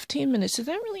like 15 minutes. Is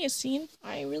that really a scene?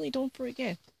 I really don't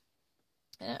forget.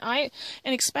 And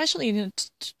especially in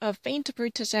a faint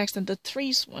British accent, the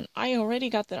threes one, I already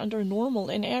got that under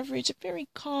normal and average, very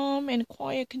calm and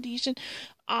quiet condition.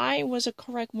 I was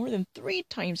correct more than 3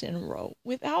 times in a row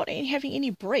without having any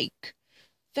break.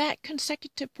 That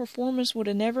consecutive performance would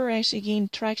have never actually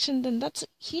gained traction, then that's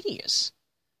hideous.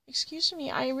 Excuse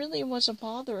me, I really was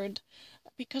bothered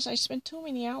because I spent too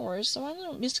many hours, so I'm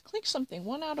going to misclick something,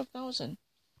 1 out of 1,000.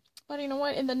 But you know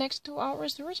what? In the next 2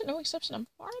 hours, there is no exception. I'm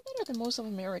far better than most of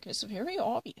America. It's very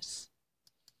obvious.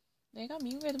 내가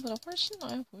미국 애들보다 훨씬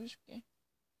나아요. 보여줄게.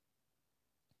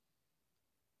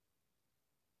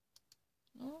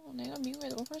 내가 미국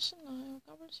애들보다 훨씬 나아요.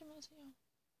 까불지 마세요.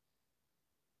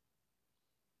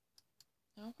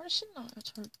 내가 훨씬 나아요.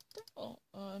 절대로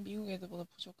미국 애들보다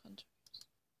부족한 적이 없어.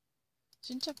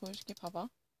 진짜 보여줄게. 봐봐.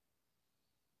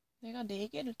 내가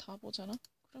 4개를 다 보잖아.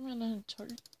 그러면은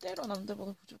절대로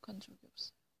남들보다 부족한 적이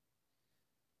없어요.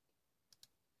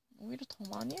 오히려 더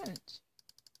많이 알지.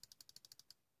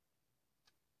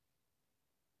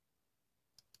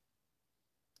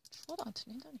 죽어도 안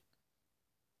틀린다니까.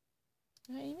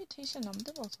 내가 이미테이션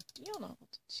남들보다 더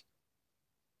뛰어나거든 지금.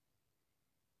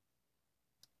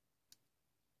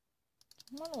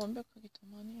 정말로 완벽하게 더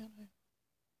많이 알아요.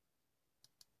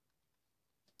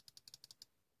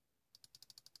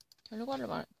 결과를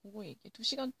보고 얘기해.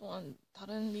 2시간 동안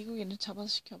다른 미국인을 잡아서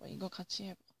시켜봐. 이거 같이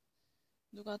해봐.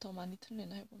 누가 더 많이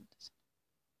틀리나 해보면 되잖아.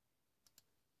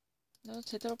 나도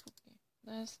제대로 볼게.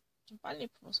 나 좀 빨리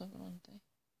풀어서 그러는데.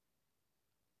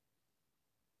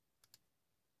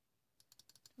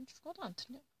 좀 죽어도 안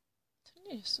틀려.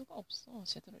 틀릴 수가 없어.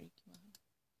 제대로 읽기만 하면.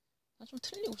 나 좀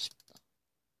틀리고 싶다.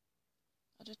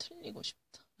 아주 틀리고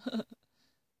싶다.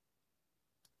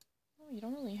 You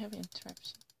don't really have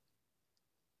interruption.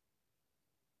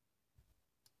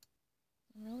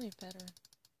 I'm really better.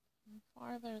 I'm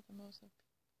far better than most of people.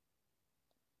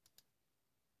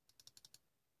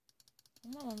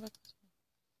 정말 완벽하죠.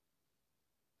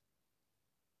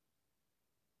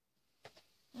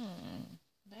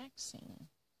 Vaccine.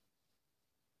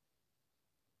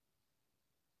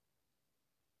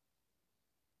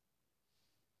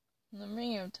 And I'm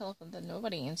ringing a telephone that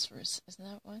nobody answers. Isn't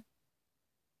that what?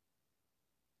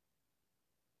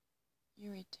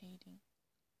 Irritating.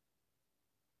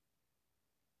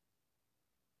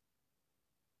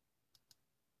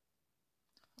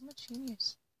 I'm a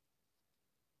genius.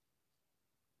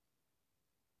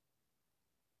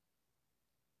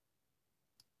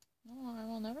 No, I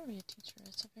will never be a teacher.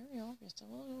 It's very obvious. I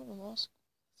will go to law school.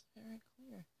 It's very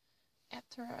clear.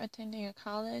 After attending a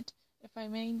college, if I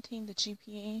maintain the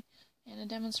GPA and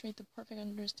demonstrate the perfect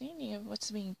understanding of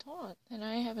what's being taught, then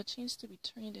I have a chance to be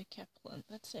trained at Kaplan.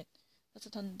 That's it. That's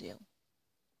a done deal.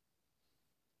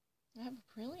 I have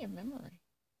a brilliant memory.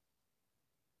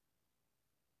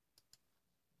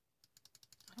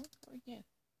 I don't forget.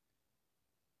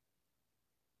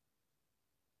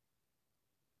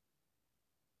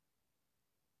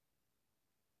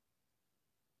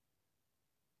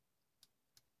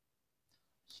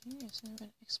 Genius,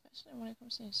 especially when it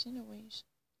comes to insinuation.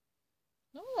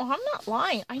 No, I'm not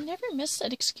lying. I never miss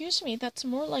it. Excuse me. That's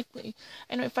more likely.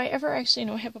 And if I ever actually,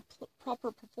 have a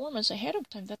proper performance ahead of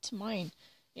time, that's mine.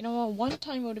 One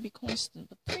time would be coincidence,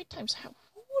 but 3 times, who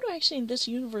would actually in this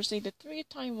universe say that 3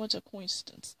 times was a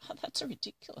coincidence? That's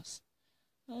ridiculous.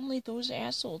 Only those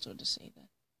assholes would say that.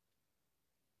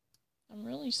 I'm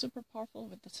really super powerful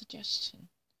with the suggestion.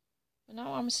 But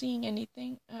now I'm seeing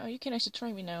anything. You can actually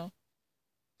try me now.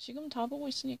 지금 다 보고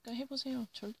있으니까 해보세요.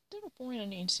 절대로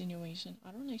foreign insinuation.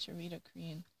 I don't actually read a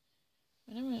Korean.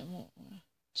 왜냐면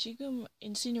지금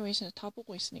insinuation 다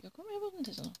보고 있으니까 그럼 해보면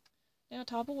되잖아. 내가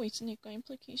다 보고 있으니까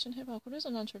implication 해봐.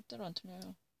 그래서 난 절대로 안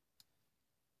틀려요.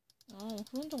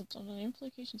 그런 적 없잖아.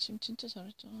 implication 지금 진짜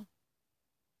잘했잖아.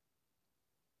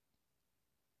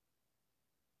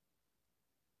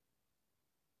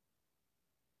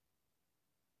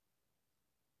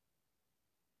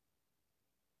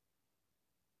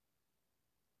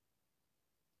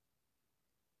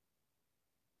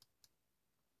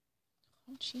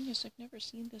 I'm genius. I've never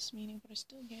seen this meaning, but I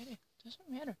still get it. Doesn't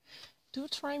matter. Do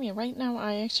try me. Right now,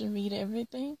 I actually read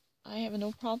everything. I have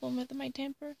no problem with my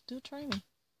temper. Do try me.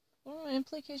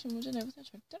 implication 문제 내보세요.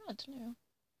 절대로 안 틀려요.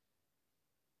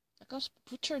 아까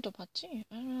butcher도 봤지?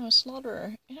 I don't know,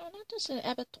 slaughter. Not just an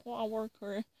abattoir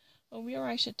worker. But we are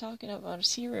actually talking about a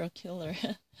serial killer.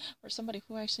 or somebody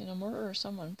who actually murdered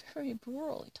someone very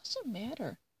brutal. It doesn't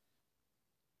matter.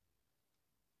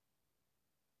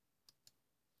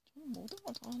 모든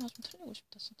걸 다 하나 좀 틀리고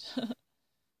싶다 진짜.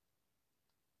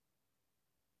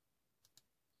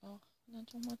 난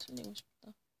정말 틀리고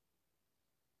싶다.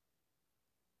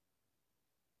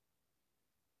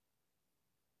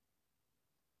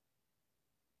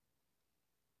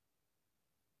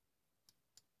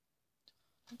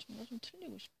 난 정말 좀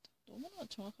틀리고 싶다. 너무나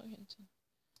정확하게 괜찮아.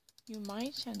 You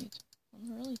might 아니죠.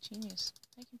 I'm really genius.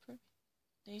 I can prove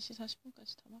it. 4시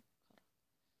 40분까지 다 막 가라.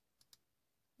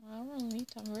 I don't really need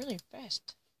to. I'm really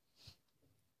fast.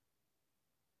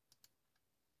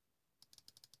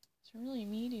 It's really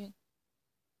immediate.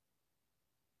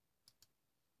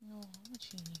 No, I'm a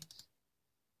genius.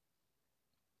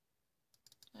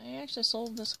 I actually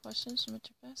solved this question so much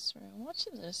faster. Watch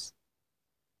this.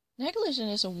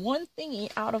 Negligent is a one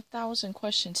thingy out of 1,000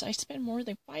 questions. I spent more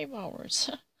than 5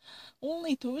 hours.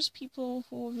 Only those people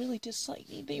who really dislike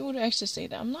me, they would actually say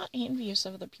that. I'm not envious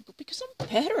of other people because I'm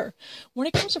better. When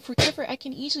it comes to forgiver, I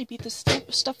can easily beat the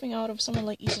stuffing out of someone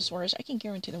like Isa Suarez. I can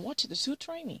guarantee them. Watch this. Who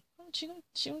try me?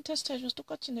 지금 테스트 해줘서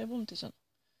똑같이 내보면 되잖아.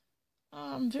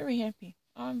 I'm very happy.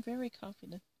 I'm very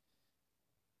confident.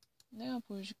 내가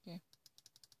보여줄게.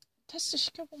 테스트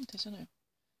시켜보면 되잖아요.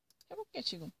 해볼게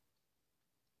지금.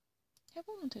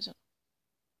 해보면 되잖아.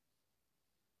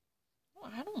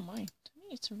 I don't mind. To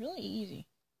me, it's really easy.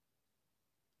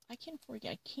 I can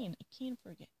forget. I can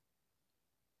forget.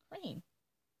 Crane.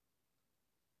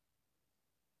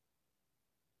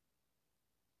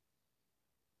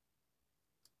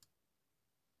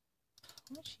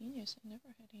 I'm a genius. I never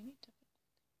had any difficulty.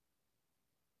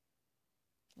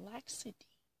 Laxity.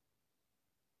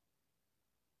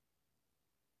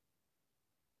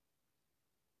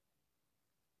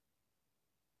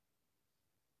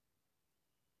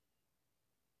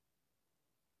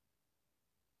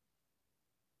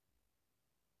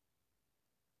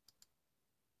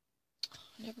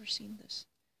 Never seen this.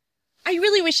 I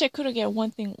really wish I could have get one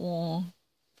thing wrong.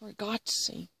 For God's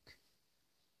sake.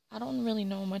 I don't really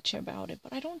know much about it,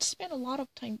 but I don't spend a lot of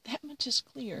time. That much is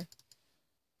clear.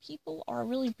 People are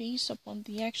really based upon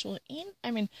the actual,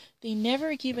 they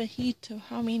never give a heed to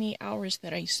how many hours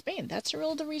that I spend. That's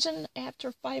really the reason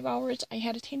after 5 hours, I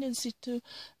had a tendency to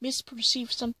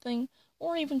misperceive something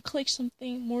or even click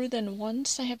something more than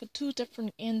once. I have 2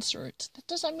 different answers. That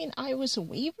doesn't mean I was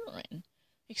wavering.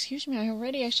 Excuse me, I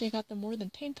already actually got them more than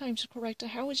 10 times correct.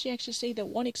 How would you actually say that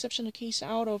one exceptional case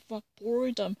out of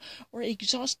boredom or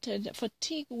exhausted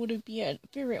fatigue would be a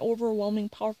very overwhelming,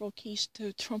 powerful case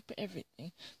to trump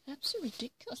everything? That's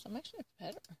ridiculous. I'm actually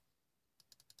better.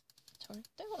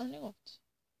 절대 그럴 리가 없지.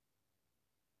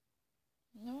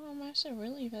 No, I'm actually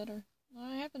really better.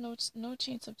 I have no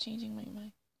chance of changing my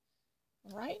mind.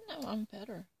 Right now, I'm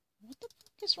better. What the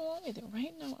fuck is wrong with it?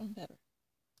 Right now, I'm better.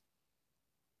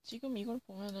 지금 이걸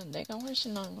보면은 내가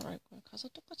훨씬 나은 걸 알 거야. 가서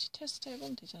똑같이 테스트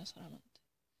해보면 되잖아, 사람한테.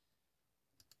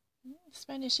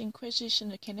 스페니쉬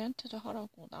인퀴지션을 걔네한테도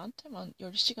하라고. 나한테만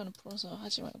 10시간을 풀어서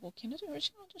하지 말고 걔네도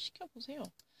 10시간도 시켜보세요.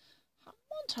 한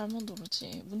번 잘못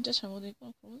누르지. 문제 잘못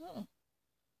읽거나 그러잖아.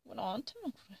 왜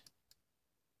나한테만 그래?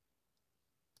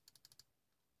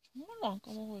 정말로 안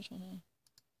까먹어요, 저는.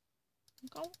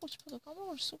 까먹고 싶어도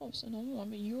까먹을 수가 없어요. 너무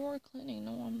완벽해. You're cleaning.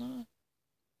 No, I'm not.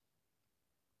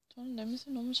 저는 냄새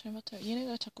너무 잘 맡아요.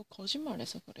 얘네가 자꾸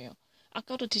거짓말해서 그래요.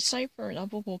 아까도 decipher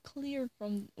나보고 clear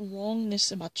from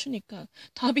wrongness 맞추니까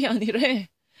답이 아니래.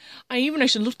 I even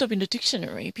actually looked up in the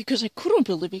dictionary because I couldn't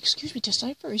believe it. Excuse me,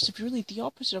 decipher is really the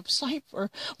opposite of cipher.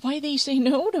 Why they say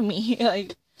no to me?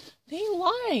 Like, they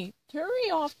lie very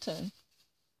often.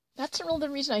 That's another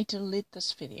reason I delete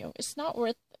this video. It's not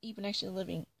worth even actually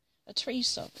living a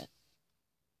trace of it.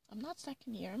 I'm not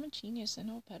second year. I'm a genius. I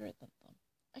know better than them.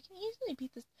 I can easily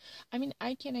beat this. I mean,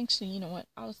 I can actually, you know what,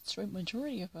 outstrip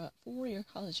majority of a four-year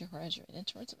college graduate in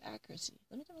terms of accuracy.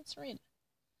 Let me demonstrate it.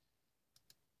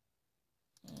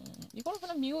 이걸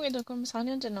그럼 미국 애들 그럼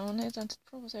 4년제 나온 애들한테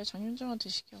풀어보세요. 장윤정한테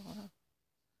시켜봐라.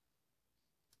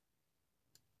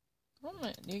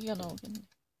 그러면 얘기가 나오겠네.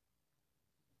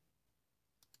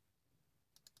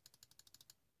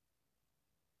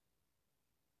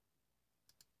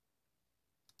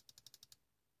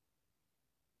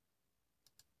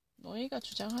 너희가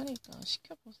주장하니까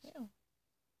시켜보세요.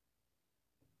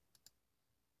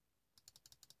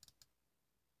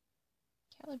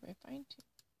 Calibrate, fine tune.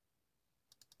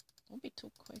 Don't be too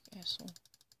quick, asshole.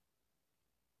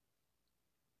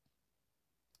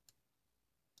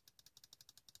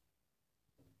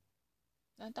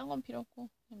 난 딴 건 필요 없고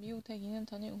미국 대 2년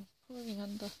다니고 프로빙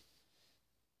한다.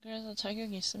 그래서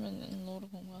자격이 있으면 노를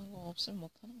공부하는 거 없으면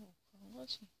못하는 거 그런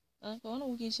거지. 난 그건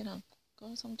우기진 않고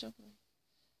그건 성적으로.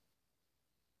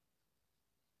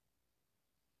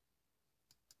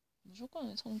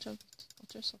 무조건 성적이지.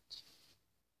 어쩔 수 없지.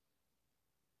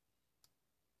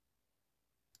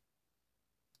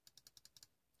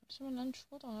 하지만 난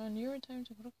죽어도 안 해. 뉴욕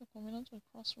타임즈 그렇게 고민한 적이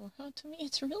crossword. To me,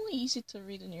 it's really easy to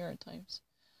read the New York Times.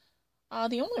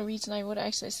 The only reason I would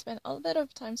actually spend a bit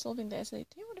of time solving the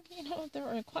SAT would be, you know, if there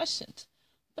were questions.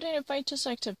 But if I just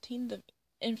like to obtain the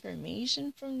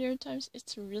information from New York Times,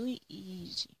 it's really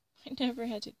easy. I never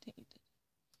hesitated.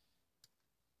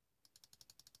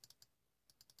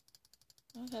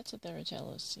 Oh, that's their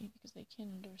jealousy because they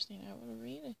can't understand how to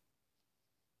read it.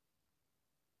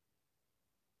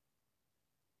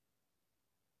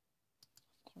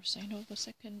 Of course, I know the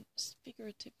second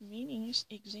figurative meanings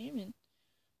examined.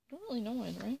 I don't really know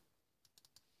it, right?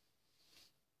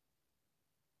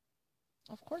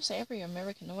 Of course, every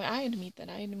American. No, I admit that.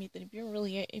 If you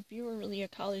were really a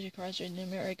college graduate in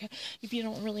America, if you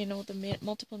don't really know the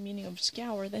multiple meaning of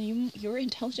scour, then your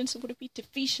intelligence would be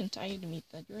deficient. I admit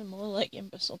that. You're more like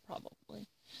imbecile, probably.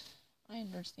 I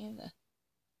understand that.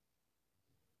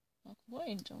 그거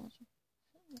인정하죠.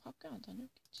 학교 안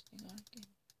다녔겠지. 내가 알게.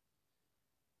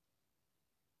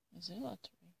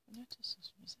 Zealotry,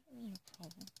 fanaticism, is that really a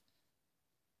problem?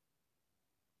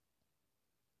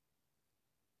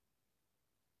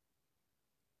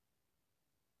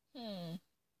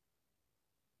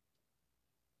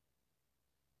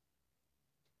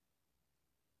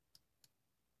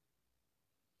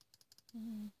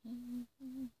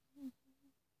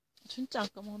 진짜 안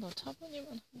까먹어. 너 차분히만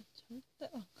하면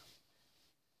절대로 안 까먹어.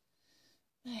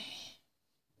 에이,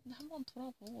 근데 한번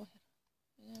돌아보고 해라.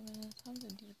 왜냐면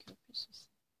사람들이 니를 괴롭힐 수 있어.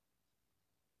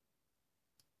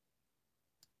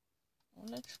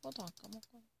 원래 죽어도 안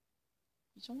까먹거든.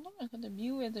 이 정도면 근데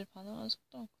미국 애들 반응하는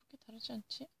속도랑 그렇게 다르지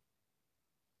않지?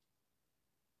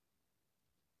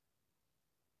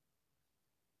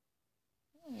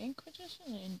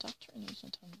 Inquisition and indoctrination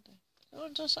하는데.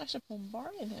 They'll just actually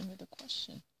bombard them with a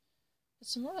question.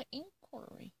 It's more like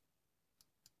inquiry.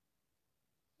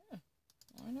 Yeah.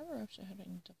 Well, I never actually had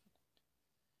any difficulty.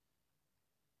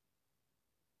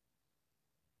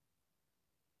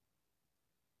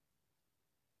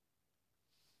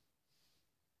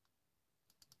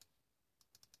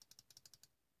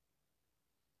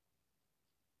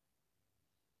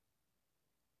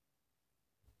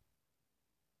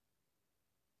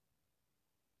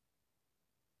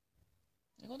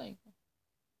 이거다 이거.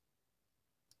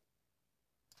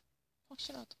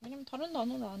 확실하다. 왜냐면 다른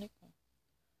단어를 아니까.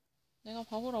 내가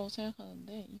바보라고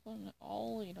생각하는데 이건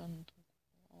all이라는 도구.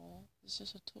 all. This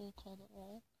is a tool called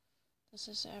all. This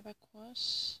is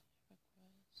abacus.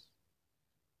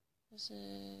 This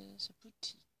is a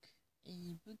boutique.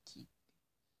 A boutique.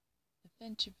 A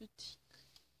fancy boutique.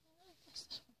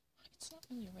 It's not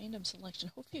really a random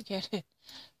selection. Hope you get it.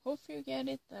 Hope you get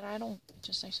it that I don't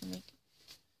just actually make it.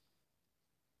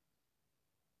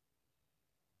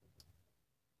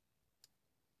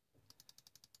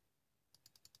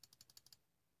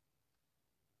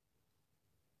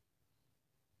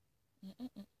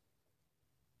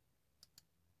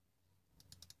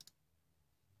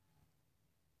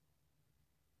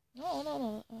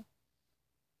 No.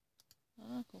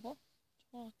 아, 그거?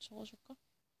 적어줄까?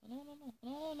 No.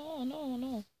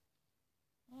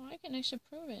 Oh, I can actually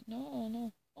prove it.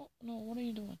 No. No, what are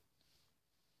you doing?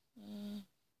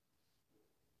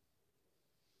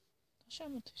 다시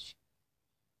하면 되지.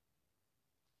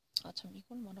 아, 참,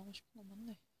 이걸 말하고 싶은 거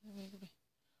맞네. 왜 그래.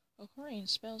 Occurring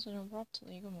spells and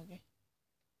abruptly, 이거 뭐게?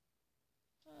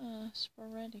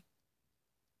 Sporadic.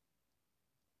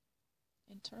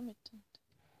 Intermittent.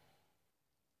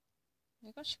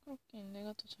 내가 시끄럽긴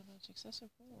내가 더 잘하지.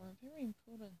 Accessible or very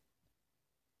important.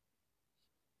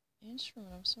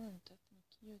 Instrument of certain death,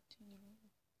 guillotine, 이런 거.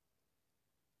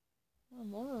 Or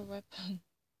mortal weapon.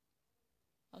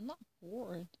 I'm not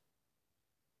bored.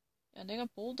 야, 내가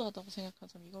보드하다고 생각한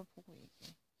사람 이걸 보고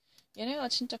얘기해. 얘네가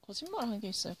진짜 거짓말 한 게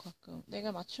있어요, 가끔.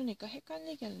 내가 맞추니까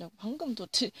헷갈리게 하려고. 방금도,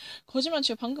 거짓말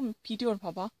치고 방금 비디오를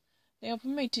봐봐. 내가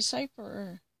분명히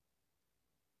decipher,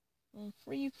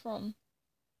 free from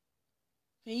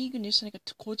vagueness 하니까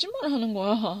거짓말 하는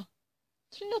거야.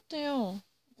 틀렸대요.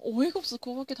 어이가 없어.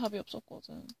 그거밖에 답이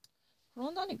없었거든.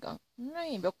 그런다니까.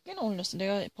 분명히 몇 개나 올렸어.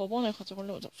 내가 법원에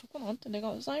가져가려고 자꾸 나한테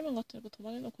내가 사이먼 같은 거 더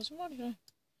많이 넣어 거짓말이래.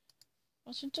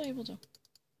 아, 진짜 해보자.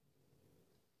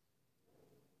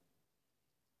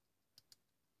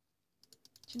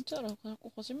 진짜로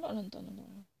자꾸 거짓말 한다는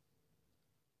거예요.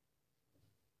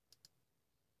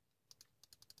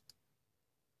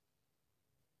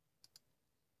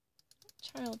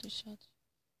 차일드시하지.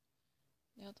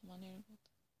 내가 더 많이 읽거든.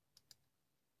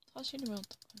 사실이면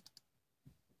어떡하냐.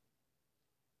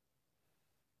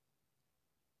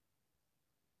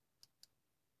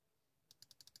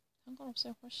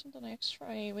 상관없어요. 훨씬 더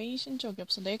엑스트라에 웨이신 적이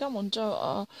없어. 내가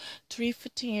먼저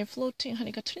드리프팅에 플로팅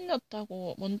하니까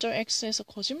틀렸다고 먼저 X에서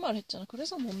거짓말 했잖아.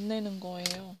 그래서 못 내는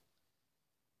거예요.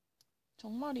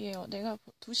 정말이에요. 내가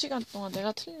 2시간 동안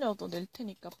내가 틀려도 낼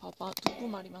테니까 봐봐. 누구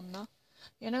말이 맞나?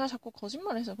 얘네가 자꾸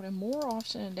거짓말해서 그래. more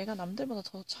option은 내가 남들보다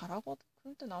더 잘하거든.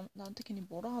 그런데 나한테 괜히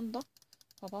뭐라 한다?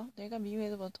 봐봐. 내가 미국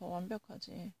애들보다 더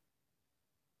완벽하지.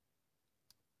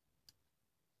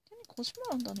 괜히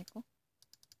거짓말 한다니까.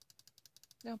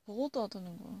 내가 보고도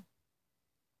하다는 거야.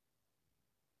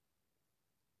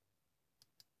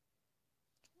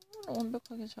 정말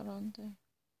완벽하게 잘하는데.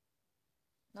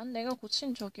 난 내가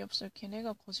고친 적이 없어요.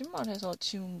 걔네가 거짓말해서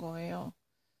지운 거예요.